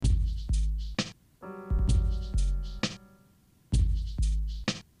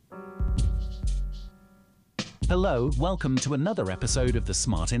Hello, welcome to another episode of the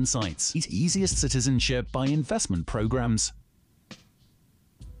Smart Insights, easiest citizenship by investment programs.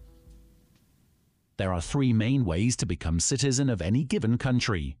 There are three main ways to become citizen of any given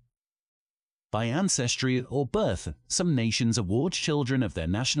country. By ancestry or birth, some nations award children of their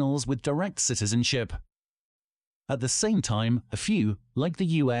nationals with direct citizenship. At the same time, a few, like the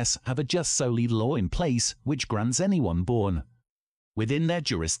US, have a just solely law in place which grants anyone born within their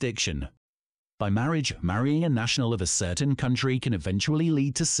jurisdiction. By marriage, marrying a national of a certain country can eventually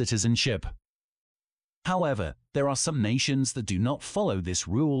lead to citizenship. However, there are some nations that do not follow this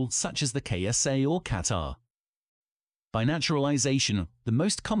rule, such as the KSA or Qatar. By naturalization, the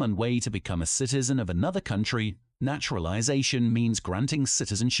most common way to become a citizen of another country, naturalization means granting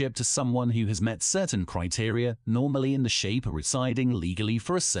citizenship to someone who has met certain criteria, normally in the shape of residing legally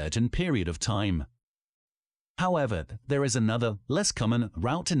for a certain period of time. However, there is another, less common,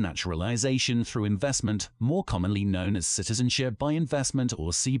 route to naturalization through investment, more commonly known as citizenship by investment or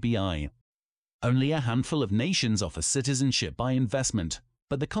CBI. Only a handful of nations offer citizenship by investment,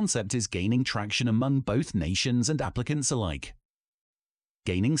 but the concept is gaining traction among both nations and applicants alike.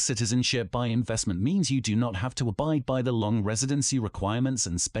 Gaining citizenship by investment means you do not have to abide by the long residency requirements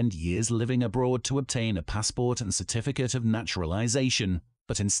and spend years living abroad to obtain a passport and certificate of naturalization,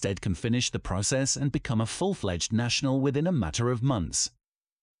 but instead can finish the process and become a full-fledged national within a matter of months.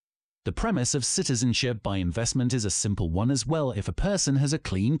 The premise of citizenship by investment is a simple one as well. If a person has a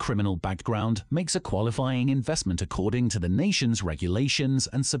clean criminal background, makes a qualifying investment according to the nation's regulations,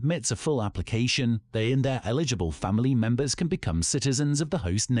 and submits a full application, they and their eligible family members can become citizens of the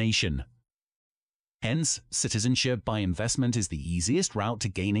host nation. Hence, citizenship by investment is the easiest route to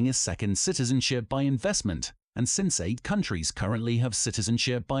gaining a second citizenship by investment. And since 8 countries currently have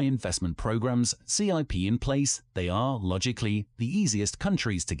citizenship by investment programs, CIP, in place, they are, logically, the easiest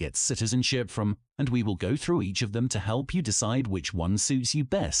countries to get citizenship from, and we will go through each of them to help you decide which one suits you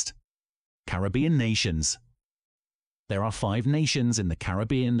best. Caribbean nations. There are 5 nations in the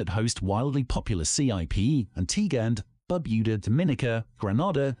Caribbean that host wildly popular CIP: Antigua and Barbuda, Dominica,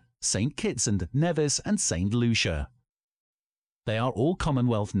 Grenada, St. Kitts and Nevis, and St. Lucia. They are all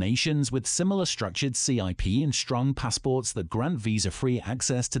Commonwealth nations with similar structured CIP and strong passports that grant visa-free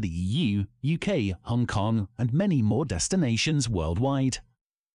access to the EU, UK, Hong Kong, and many more destinations worldwide.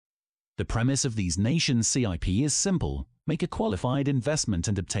 The premise of these nations' CIP is simple: make a qualified investment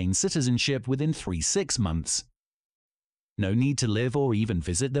and obtain citizenship within 3-6 months. No need to live or even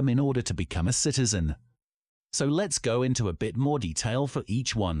visit them in order to become a citizen. So let's go into a bit more detail for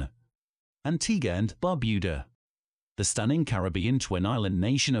each one. Antigua and Barbuda. The stunning Caribbean twin island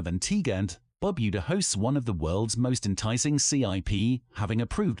nation of Antigua and Barbuda hosts one of the world's most enticing CIP, having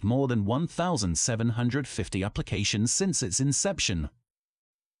approved more than 1,750 applications since its inception.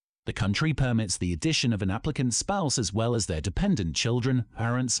 The country permits the addition of an applicant's spouse as well as their dependent children,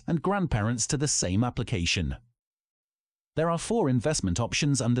 parents, and grandparents to the same application. There are 4 investment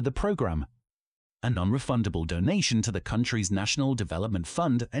options under the program: a non-refundable donation to the country's National Development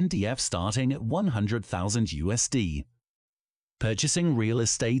Fund (NDF) starting at $100,000. Purchasing real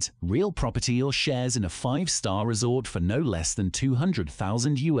estate, real property or shares in a 5-star resort for no less than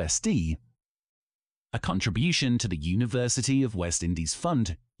 $200,000. A contribution to the University of West Indies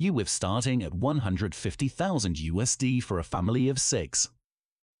Fund (UWIF) starting at $150,000 for a family of 6.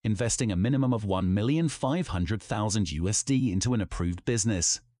 Investing a minimum of $1,500,000 into an approved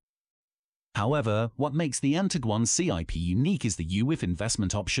business. However, what makes the Antiguan CIP unique is the UWIF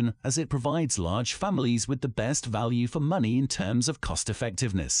investment option, as it provides large families with the best value for money in terms of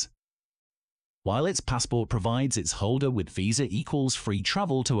cost-effectiveness. While its passport provides its holder with visa equals free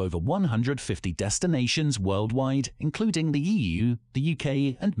travel to over 150 destinations worldwide, including the EU, the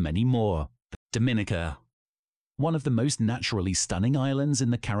UK, and many more. Dominica. One of the most naturally stunning islands in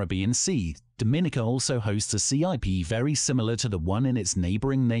the Caribbean Sea, Dominica also hosts a CIP very similar to the one in its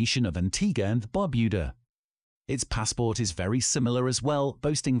neighboring nation of Antigua and Barbuda. Its passport is very similar as well,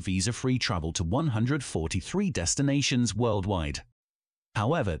 boasting visa-free travel to 143 destinations worldwide.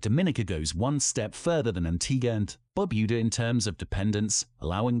 However, Dominica goes one step further than Antigua and Barbuda in terms of dependents,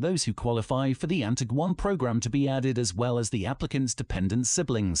 allowing those who qualify for the Antiguan program to be added as well as the applicant's dependent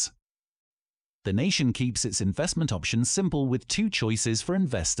siblings. The nation keeps its investment options simple with 2 choices for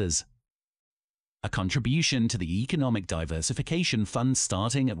investors: a contribution to the Economic Diversification Fund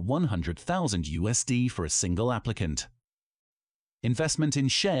starting at $100,000 for a single applicant. Investment in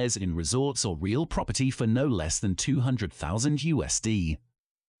shares in resorts or real property for no less than $200,000.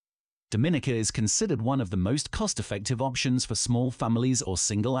 Dominica is considered one of the most cost-effective options for small families or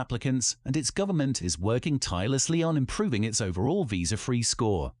single applicants, and its government is working tirelessly on improving its overall visa-free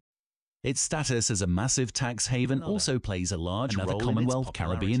score. Its status as a massive tax haven also plays a large role in its Commonwealth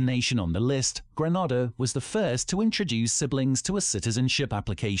Caribbean nation on the list. Grenada was the first to introduce siblings to a citizenship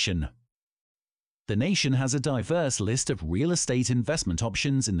application. The nation has a diverse list of real estate investment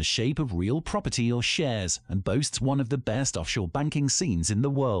options in the shape of real property or shares and boasts one of the best offshore banking scenes in the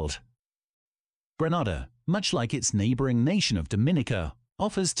world. Grenada, much like its neighboring nation of Dominica,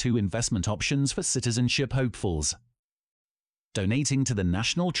 offers two investment options for citizenship hopefuls. Donating to the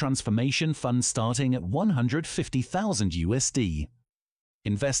National Transformation Fund starting at $150,000.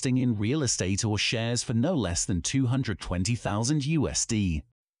 Investing in real estate or shares for no less than $220,000.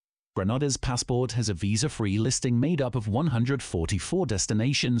 Grenada's passport has a visa-free listing made up of 144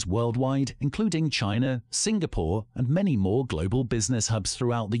 destinations worldwide, including China, Singapore, and many more global business hubs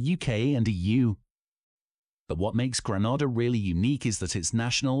throughout the UK and EU. But what makes Grenada really unique is that its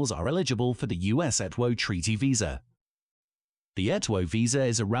nationals are eligible for the US ETWO Treaty Visa. The ETWO visa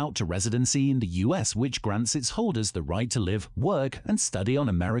is a route to residency in the US which grants its holders the right to live, work, and study on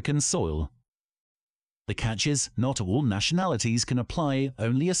American soil. The catch is, not all nationalities can apply,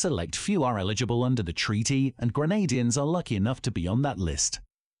 only a select few are eligible under the treaty, and Grenadians are lucky enough to be on that list.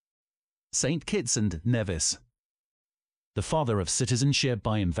 St. Kitts and Nevis. The father of citizenship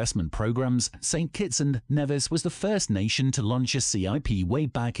by investment programs, St. Kitts and Nevis was the first nation to launch a CIP way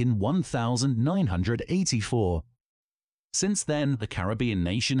back in 1984. Since then, the Caribbean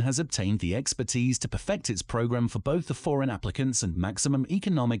nation has obtained the expertise to perfect its program for both the foreign applicants and maximum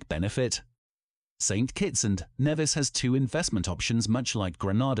economic benefit. St. Kitts and Nevis has two investment options much like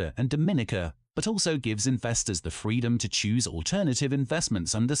Grenada and Dominica, but also gives investors the freedom to choose alternative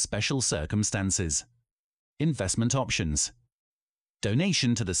investments under special circumstances. Investment options.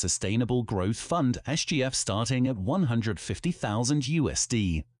 Donation to the Sustainable Growth Fund (SGF) starting at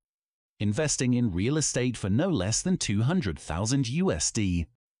 $150,000. Investing in real estate for no less than $200,000.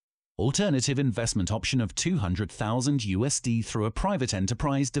 Alternative investment option of $200,000 through a private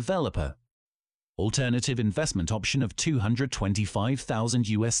enterprise developer. Alternative investment option of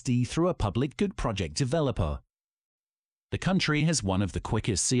 $225,000 through a public good project developer. The country has one of the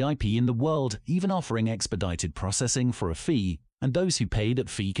quickest CIP in the world, even offering expedited processing for a fee, and those who pay that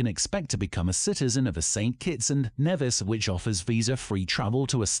fee can expect to become a citizen of a St. Kitts and Nevis, which offers visa-free travel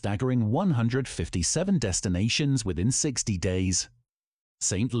to a staggering 157 destinations within 60 days.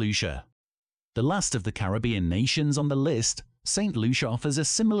 St. Lucia. The last of the Caribbean nations on the list, St. Lucia offers a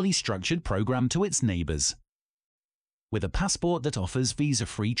similarly structured program to its neighbors. With a passport that offers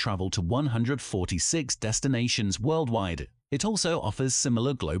visa-free travel to 146 destinations worldwide, it also offers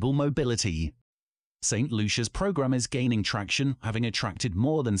similar global mobility. St. Lucia's program is gaining traction, having attracted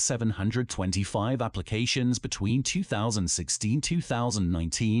more than 725 applications between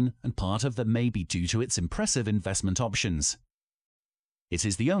 2016-2019, and part of that may be due to its impressive investment options. It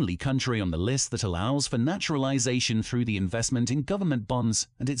is the only country on the list that allows for naturalization through the investment in government bonds,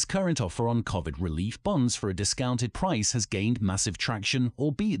 and its current offer on COVID relief bonds for a discounted price has gained massive traction,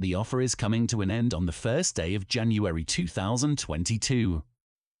 albeit the offer is coming to an end on the first day of January 2022.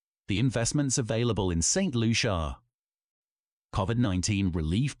 The investments available in St. Lucia are COVID-19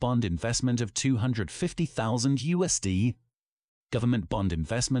 relief bond investment of $250,000, government bond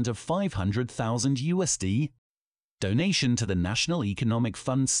investment of $500,000, donation to the National Economic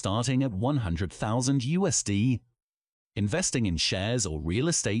Fund starting at $100,000, investing in shares or real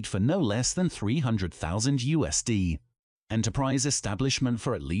estate for no less than $300,000, enterprise establishment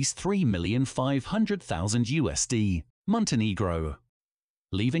for at least $3,500,000, Montenegro.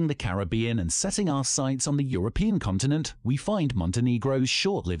 Leaving the Caribbean and setting our sights on the European continent, we find Montenegro's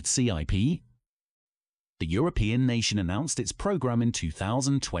short-lived CIP. The European nation announced its program in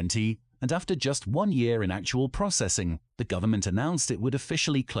 2020, and after just 1 year in actual processing, the government announced it would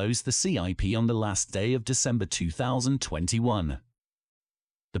officially close the CIP on the last day of December 2021.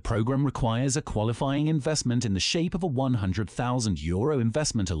 The program requires a qualifying investment in the shape of a €100,000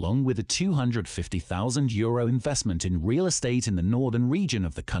 investment along with a €250,000 investment in real estate in the northern region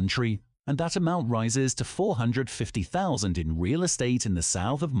of the country, and that amount rises to $450,000 in real estate in the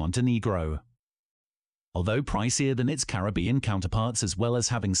south of Montenegro. Although pricier than its Caribbean counterparts as well as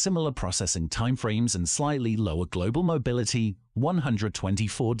having similar processing timeframes and slightly lower global mobility,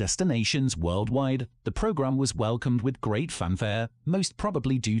 124 destinations worldwide, the program was welcomed with great fanfare, most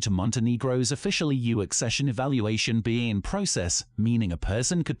probably due to Montenegro's official EU accession evaluation being in process, meaning a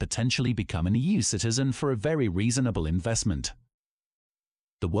person could potentially become an EU citizen for a very reasonable investment.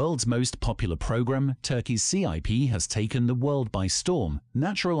 The world's most popular program, Turkey's CIP, has taken the world by storm,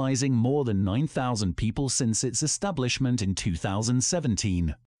 naturalizing more than 9,000 people since its establishment in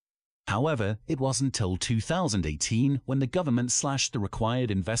 2017. However, it wasn't until 2018, when the government slashed the required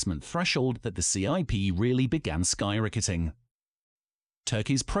investment threshold, that the CIP really began skyrocketing.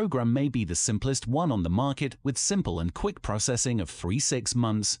 Turkey's program may be the simplest one on the market, with simple and quick processing of 3-6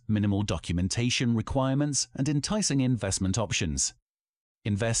 months, minimal documentation requirements, and enticing investment options.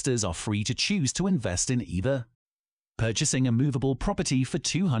 Investors are free to choose to invest in either purchasing a movable property for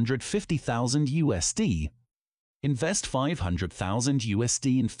 $250,000, invest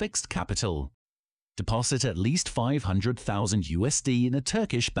 $500,000 in fixed capital, deposit at least $500,000 in a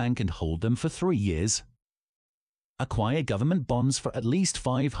Turkish bank and hold them for 3 years, acquire government bonds for at least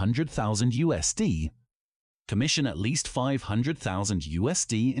 $500,000, commission at least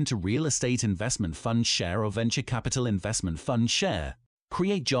 $500,000 into real estate investment fund share or venture capital investment fund share,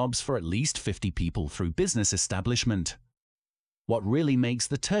 create jobs for at least 50 people through business establishment. What really makes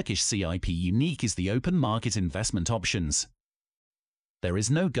the Turkish CIP unique is the open market investment options. There is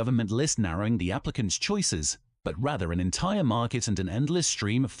no government list narrowing the applicant's choices, but rather an entire market and an endless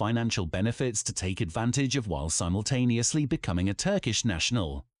stream of financial benefits to take advantage of while simultaneously becoming a Turkish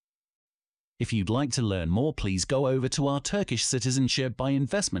national. If you'd like to learn more, please go over to our Turkish Citizenship by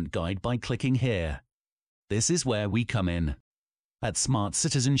Investment guide by clicking here. This is where we come in. At Smart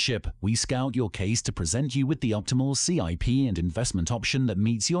Citizenship, we scout your case to present you with the optimal CIP and investment option that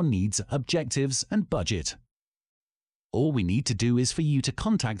meets your needs, objectives, and budget. All we need to do is for you to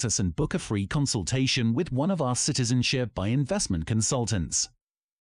contact us and book a free consultation with one of our Citizenship by Investment consultants.